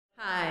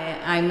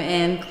I'm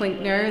Anne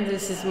Klinkner.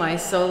 This is my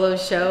solo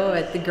show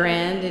at the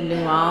Grand in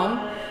New Ulm.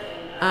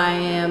 I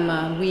am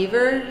a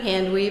weaver,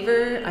 hand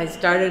weaver. I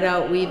started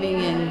out weaving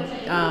in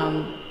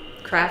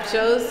craft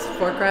shows,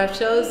 for craft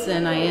shows,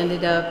 and I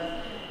ended up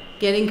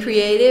getting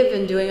creative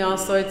and doing all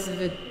sorts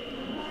of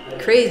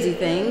crazy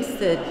things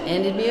that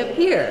ended me up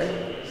here.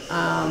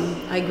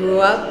 I grew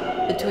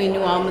up between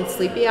New Ulm and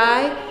Sleepy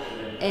Eye,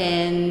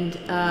 and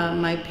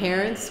my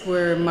parents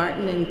were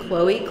Martin and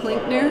Chloe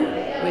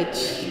Klinkner,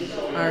 which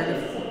are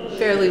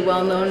fairly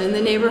well known in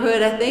the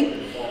neighborhood, I think.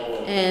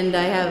 And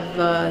I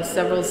have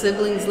several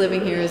siblings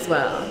living here as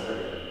well.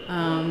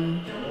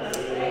 I'm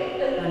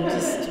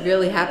just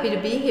really happy to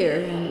be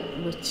here and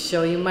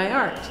show you my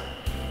art.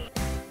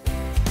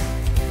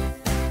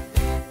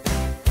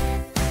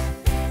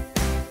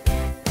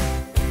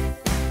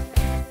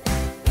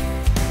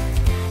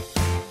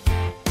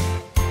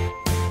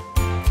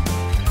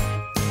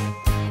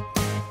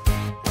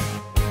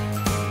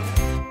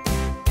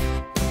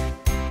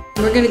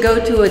 We're going to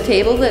go to a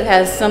table that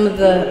has some of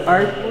the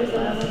art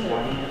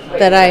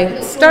that I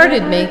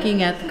started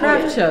making at the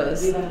craft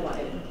shows.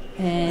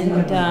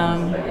 And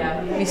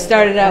we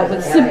started out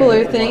with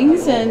simpler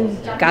things and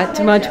got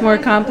to much more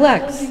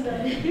complex.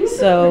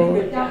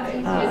 So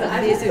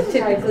these are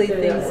typically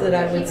things that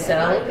I would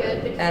sell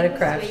at a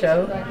craft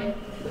show.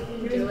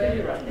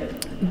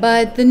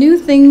 But the new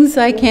things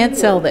I can't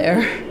sell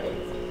there.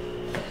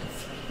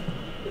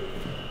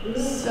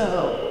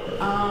 So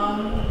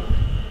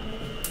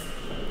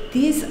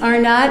these are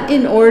not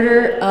in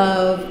order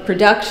of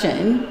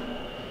production,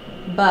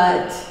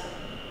 but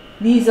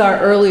these are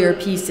earlier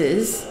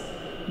pieces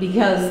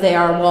because they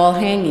are wall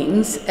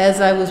hangings. As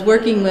I was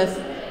working with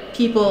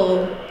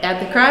people at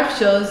the craft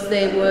shows,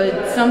 they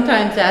would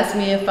sometimes ask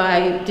me if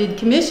I did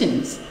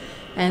commissions.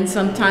 And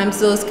sometimes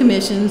those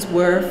commissions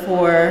were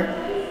for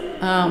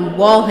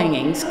wall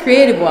hangings,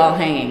 creative wall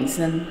hangings.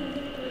 And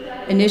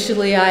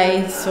initially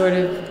I sort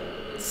of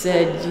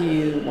said,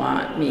 "You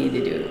want me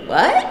to do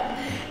what?"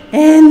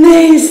 And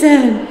they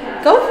said,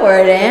 "Go for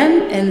it,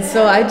 Anne." And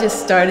so I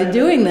just started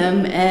doing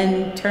them,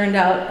 and turned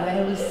out I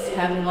was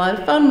having a lot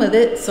of fun with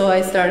it, so I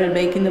started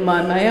making them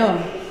on my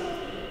own.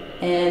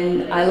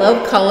 And I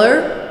love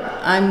color.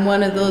 I'm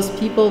one of those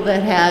people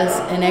that has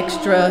an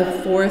extra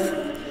fourth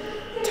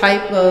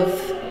type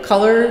of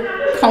color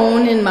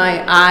cone in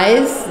my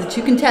eyes that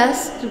you can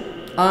test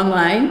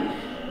online.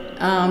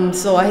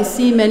 So I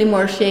see many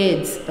more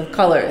shades of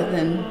color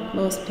than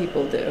most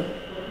people do.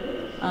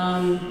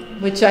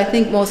 Which I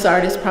think most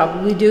artists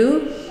probably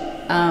do,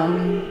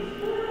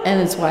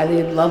 and it's why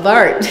they love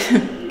art,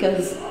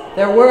 because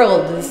their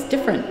world is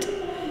different.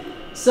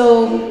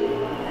 So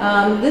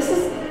this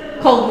is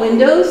called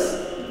windows.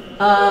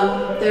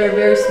 They're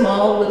very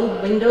small little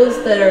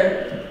windows that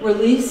are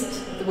released,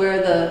 where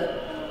the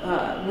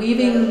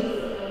weaving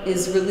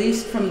is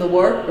released from the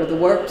warp, or the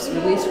warp's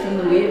released from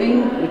the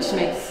weaving, which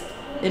makes,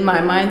 in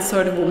my mind,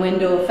 sort of a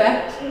window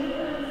effect.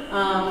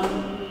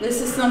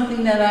 This is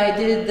something that I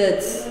did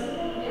that's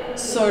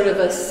sort of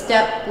a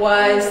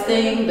stepwise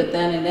thing, but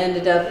then it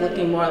ended up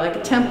looking more like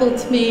a temple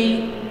to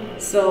me,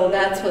 so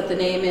that's what the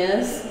name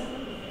is.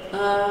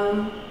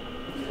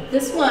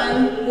 This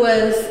one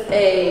was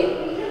a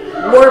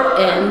warp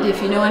end.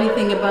 If you know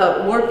anything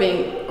about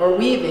warping or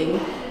weaving,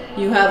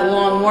 you have a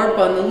long warp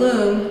on the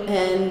loom,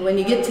 and when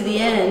you get to the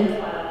end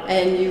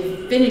and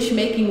you finish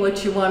making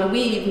what you want to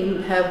weave, you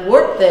have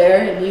warp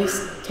there, and you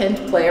tend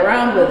to play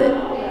around with it.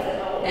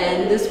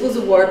 And this was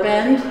a warp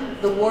end.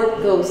 The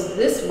warp goes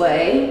this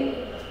way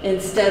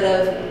instead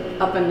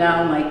of up and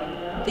down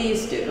like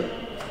these do.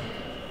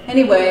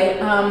 Anyway,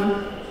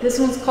 this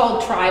one's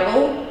called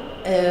Tribal,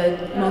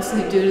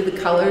 mostly due to the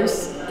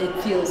colors. It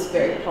feels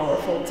very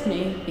powerful to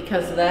me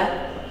because of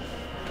that.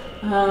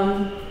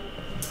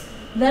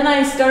 Then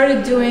I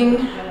started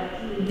doing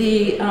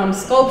the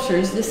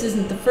sculptures. This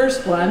isn't the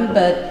first one,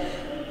 but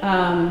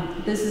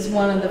this is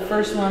one of the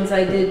first ones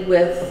I did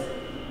with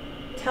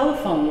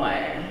telephone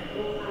wire.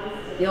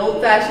 The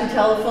old-fashioned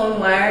telephone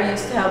wire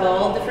used to have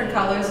all different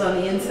colors on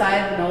the inside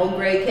of an old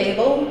gray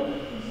cable,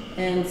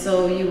 and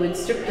so you would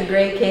strip the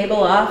gray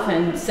cable off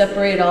and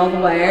separate all the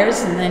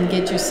wires, and then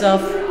get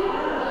yourself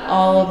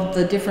all of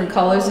the different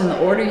colors in the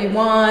order you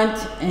want,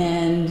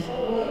 and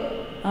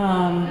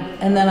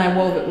then I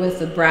wove it with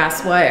the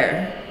brass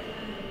wire.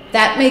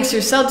 That makes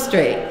your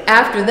substrate.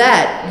 After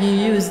that, you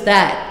use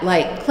that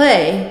like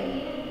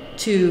clay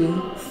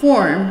to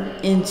form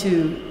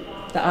into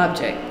the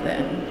object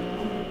then.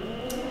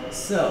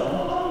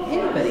 So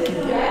anybody can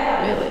do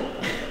it, really.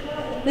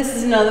 This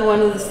is another one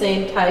of the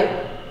same type.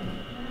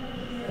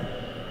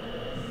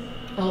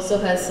 Also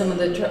has some of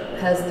the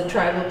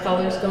tribal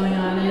colors going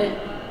on in it.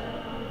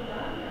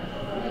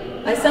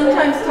 I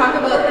sometimes talk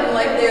about them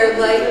like they're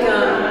like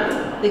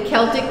the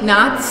Celtic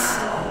knots.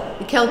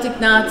 The Celtic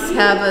knots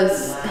have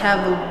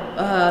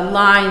a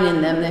line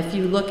in them. If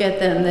you look at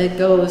them, that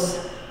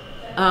goes.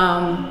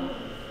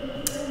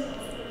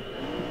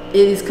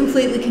 It is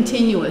completely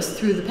continuous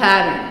through the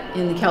pattern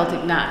in the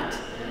Celtic knot.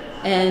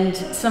 And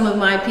some of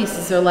my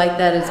pieces are like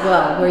that as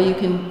well, where you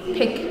can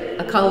pick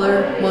a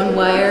color, one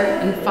wire,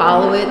 and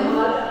follow it,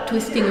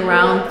 twisting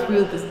around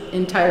through the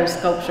entire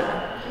sculpture.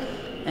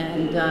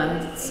 And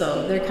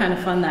so they're kind of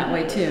fun that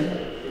way too.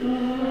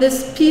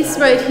 This piece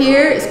right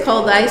here is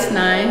called Ice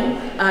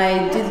 9.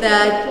 I did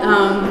that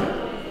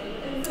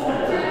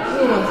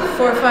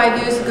 4 or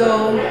 5 years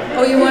ago.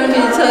 Oh, you wanted me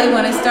to tell you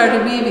when I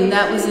started weaving?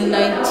 That was in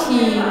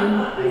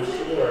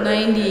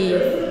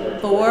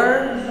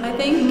 1994, I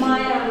think,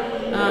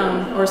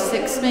 or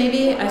 6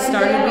 maybe. I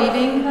started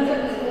weaving,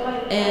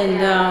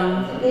 and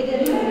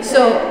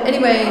so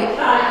anyway,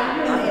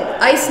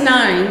 Ice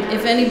 9.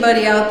 If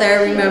anybody out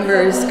there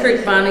remembers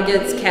Kurt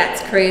Vonnegut's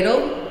Cat's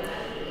Cradle,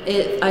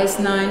 Ice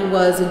 9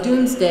 was a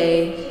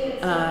doomsday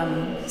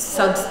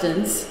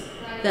substance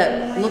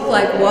that looked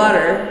like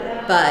water,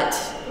 but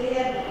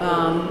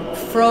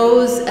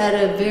froze at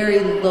a very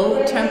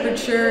low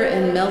temperature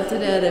and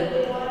melted at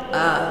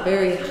a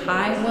very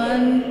high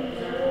one.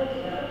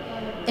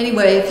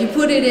 Anyway, if you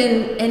put it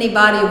in any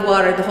body of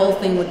water, the whole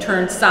thing would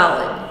turn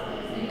solid,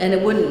 and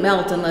it wouldn't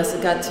melt unless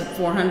it got to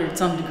 400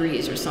 some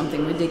degrees or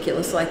something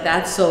ridiculous like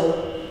that.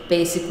 So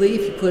basically,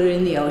 if you put it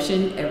in the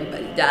ocean,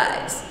 everybody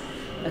dies.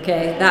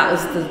 Okay, that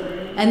was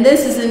and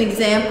this is an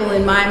example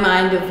in my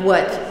mind of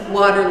what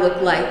water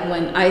looked like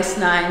when Ice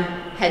 9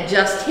 had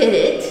just hit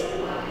it.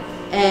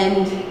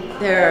 And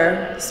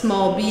there are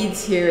small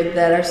beads here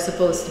that are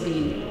supposed to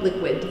be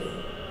liquid,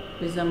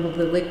 resemble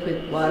the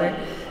liquid water.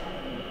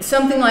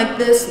 Something like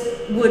this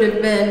would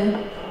have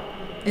been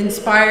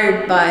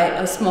inspired by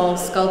a small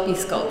Sculpey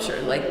sculpture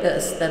like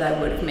this that I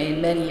would have made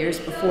many years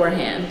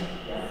beforehand.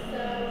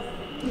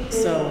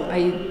 So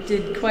I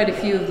did quite a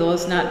few of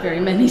those, not very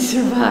many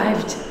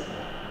survived.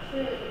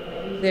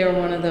 They were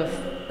one of the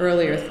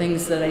earlier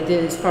things that I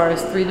did as far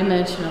as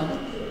three-dimensional.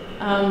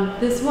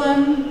 This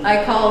one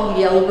I call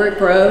Yellow Brick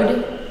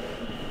Road,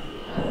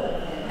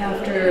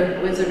 after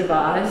Wizard of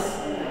Oz.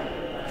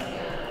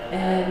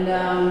 And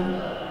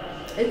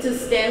it's a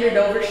standard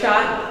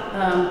overshot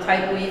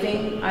type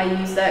weaving. I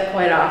use that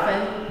quite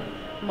often.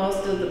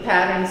 Most of the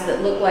patterns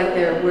that look like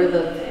they're where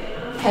the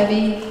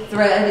heavy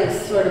thread is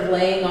sort of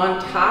laying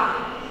on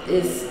top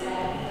is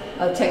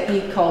a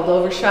technique called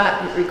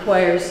overshot. It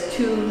requires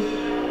 2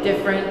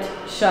 different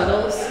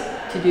shuttles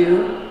to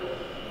do,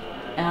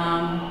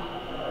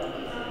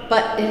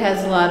 but it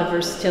has a lot of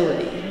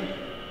versatility.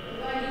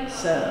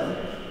 So,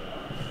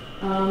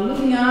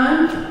 moving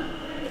on,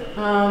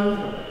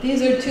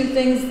 these are 2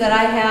 things that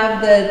I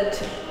have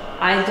that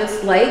I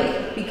just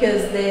like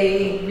because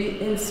they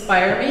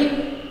inspire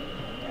me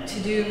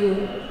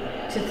to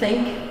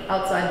think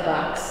outside the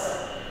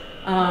box.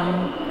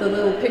 The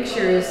little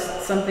picture is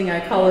something I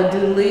call a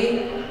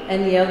doodly,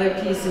 and the other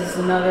piece is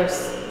another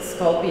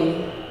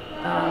Sculpey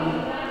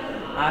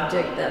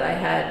object that I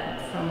had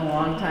from a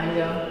long time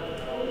ago.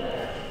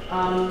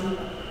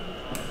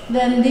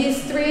 Then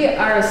these 3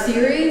 are a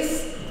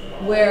series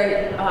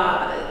where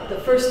the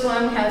first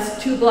one has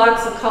 2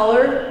 blocks of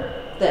color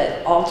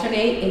that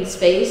alternate in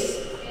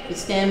space. If you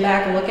stand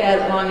back and look at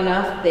it long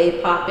enough,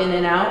 they pop in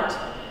and out,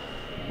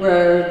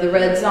 where the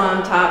red's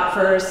on top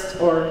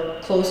first or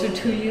closer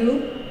to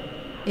you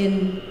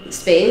in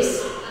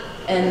space,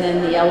 and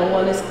then the yellow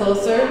one is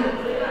closer.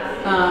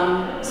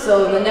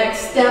 So the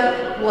next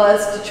step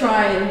was to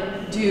try and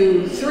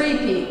do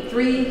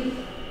 3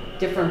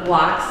 different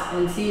blocks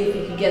and see if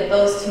you could get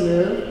those to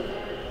move.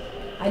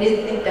 I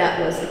didn't think that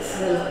was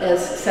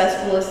as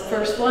successful as the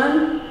first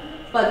one,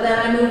 but then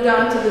I moved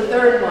on to the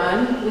third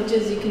one, which,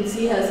 as you can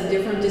see, has a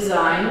different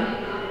design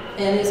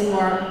and is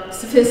more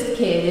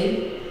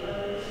sophisticated,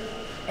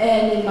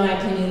 and in my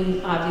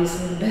opinion,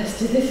 obviously the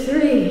best of the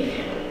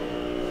 3.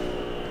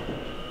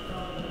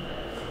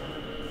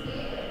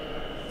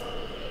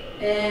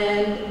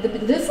 And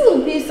this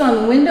little piece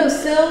on the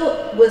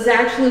windowsill was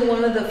actually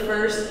one of the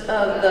first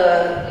of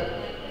the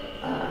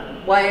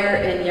wire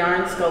and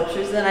yarn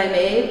sculptures that I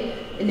made.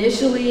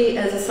 Initially,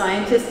 as a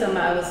scientist,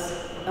 I was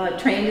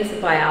trained as a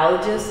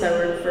biologist. I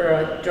worked for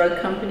a drug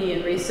company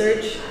in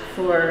research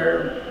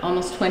for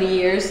almost 20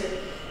 years.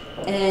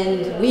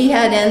 And we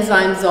had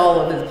enzymes all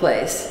over the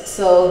place.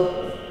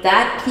 So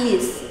that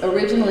piece,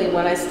 originally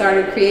when I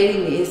started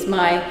creating these,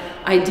 my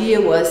idea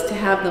was to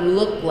have them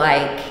look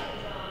like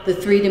the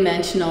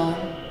 3-dimensional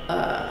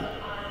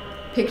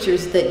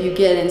pictures that you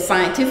get in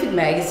scientific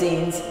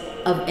magazines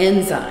of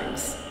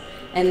enzymes.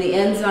 And the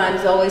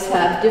enzymes always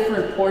have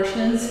different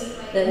portions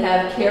that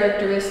have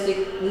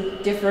characteristic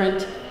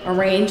different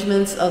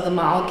arrangements of the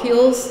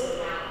molecules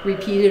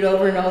repeated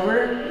over and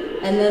over.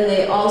 And then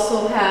they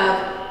also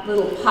have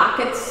little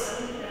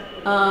pockets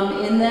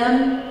in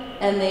them,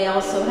 and they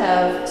also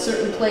have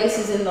certain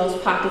places in those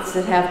pockets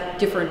that have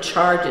different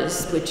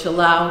charges, which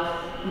allow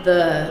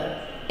the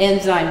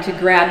enzyme to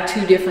grab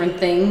 2 different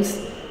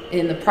things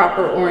in the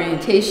proper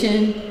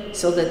orientation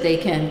so that they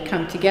can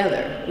come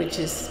together, which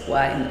is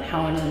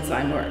how an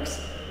enzyme works.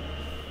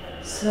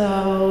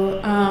 So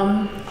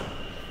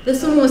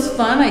this one was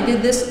fun. I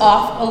did this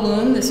off a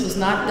loom. This was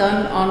not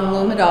done on a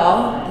loom at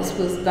all. This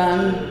was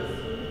done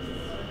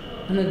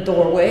in a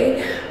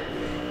doorway.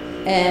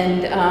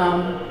 And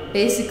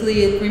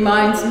Basically, it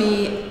reminds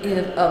me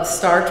of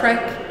Star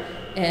Trek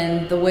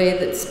and the way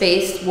that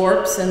space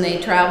warps and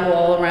they travel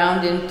all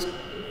around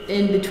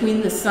in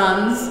between the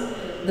suns.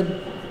 The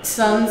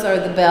suns are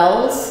the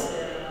bells,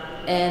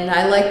 and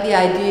I like the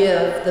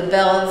idea of the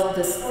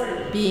bells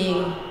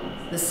being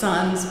the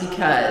suns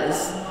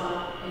because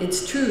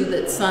it's true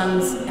that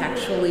suns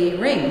actually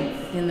ring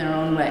in their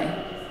own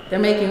way. They're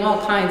making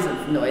all kinds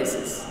of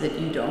noises that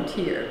you don't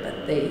hear,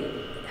 but they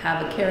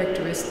have a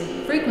characteristic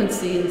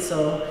frequency, and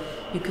so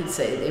you could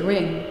say they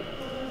ring.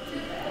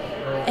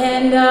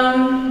 And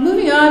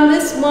moving on,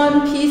 this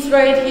one piece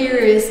right here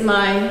is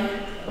my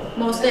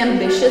most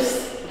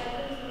ambitious.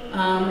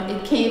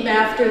 It came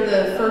after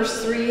the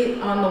first three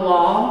on the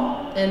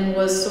wall and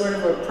was sort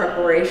of a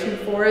preparation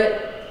for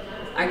it.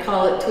 I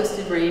call it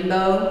Twisted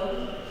Rainbow,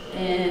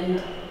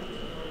 and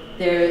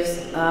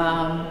there's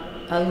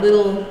a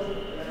little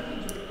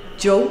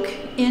joke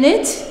in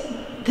it.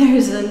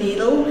 There's a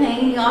needle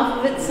hanging off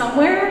of it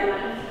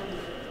somewhere,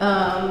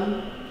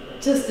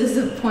 just as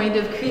a point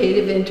of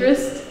creative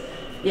interest.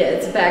 Yeah,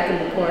 it's back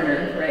in the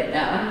corner right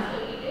now.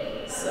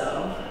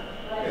 So,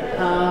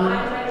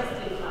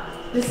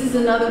 this is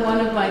another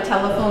one of my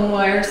telephone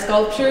wire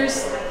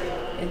sculptures.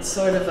 It's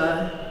sort of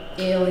a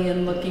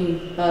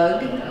alien-looking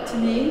bug to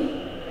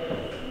me.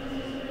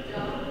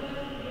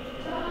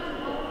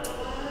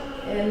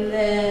 And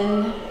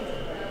then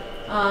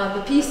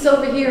the piece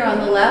over here on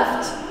the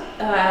left,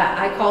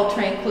 I call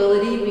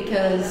Tranquility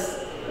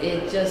because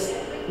it just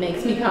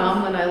makes me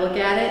calm when I look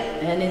at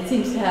it, and it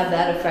seems to have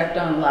that effect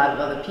on a lot of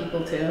other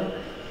people too.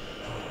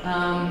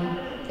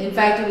 In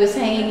fact, it was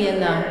hanging in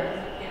the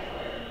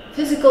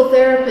physical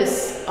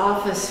therapist's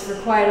office for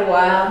quite a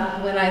while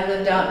when I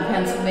lived out in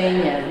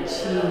Pennsylvania, and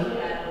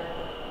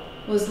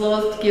she was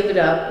loath to give it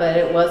up, but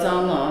it was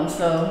on loan,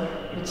 so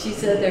but she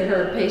said that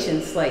her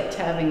patients liked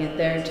having it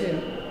there too.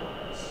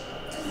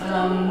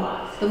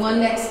 The one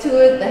next to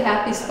it, the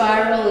Happy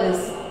Spiral,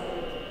 is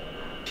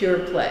pure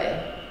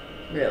play,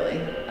 really.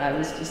 I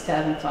was just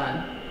having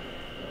fun.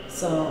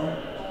 So,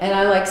 and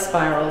I like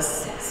spirals.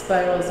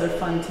 Spirals are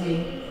fun to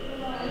me.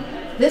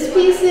 This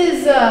piece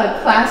is a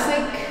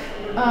classic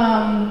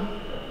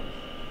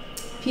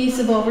piece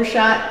of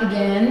overshot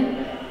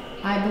again.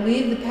 I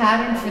believe the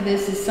pattern for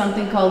this is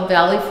something called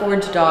Valley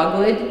Forge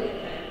Dogwood,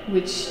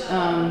 which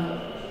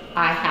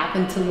I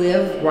happened to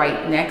live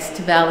right next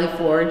to Valley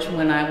Forge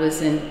when I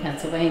was in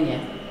Pennsylvania.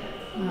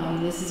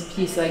 This is a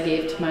piece I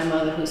gave to my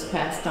mother who's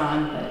passed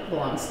on, but it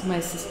belongs to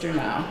my sister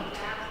now.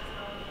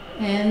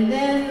 And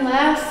then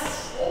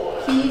last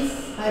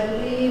piece, I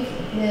believe,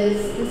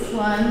 is this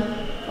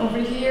one over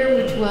here,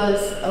 which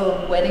was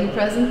a wedding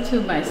present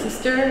to my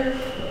sister.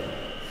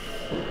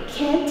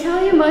 Can't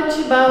tell you much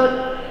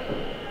about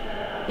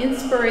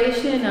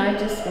inspiration, I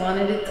just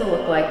wanted it to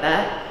look like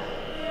that.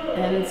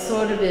 And it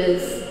sort of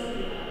is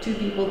two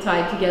people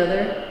tied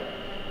together.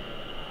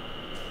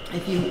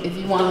 If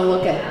you want to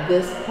look at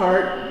this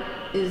part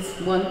is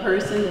one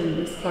person and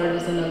this part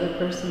is another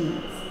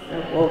person,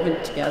 they're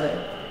woven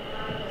together.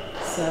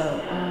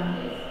 So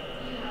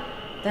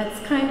that's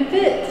kind of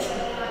it.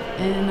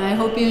 And I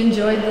hope you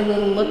enjoyed the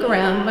little look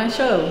around my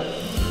show.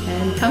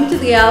 And come to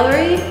the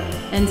gallery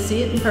and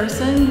see it in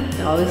person.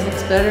 It always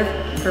looks better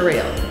for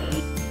real.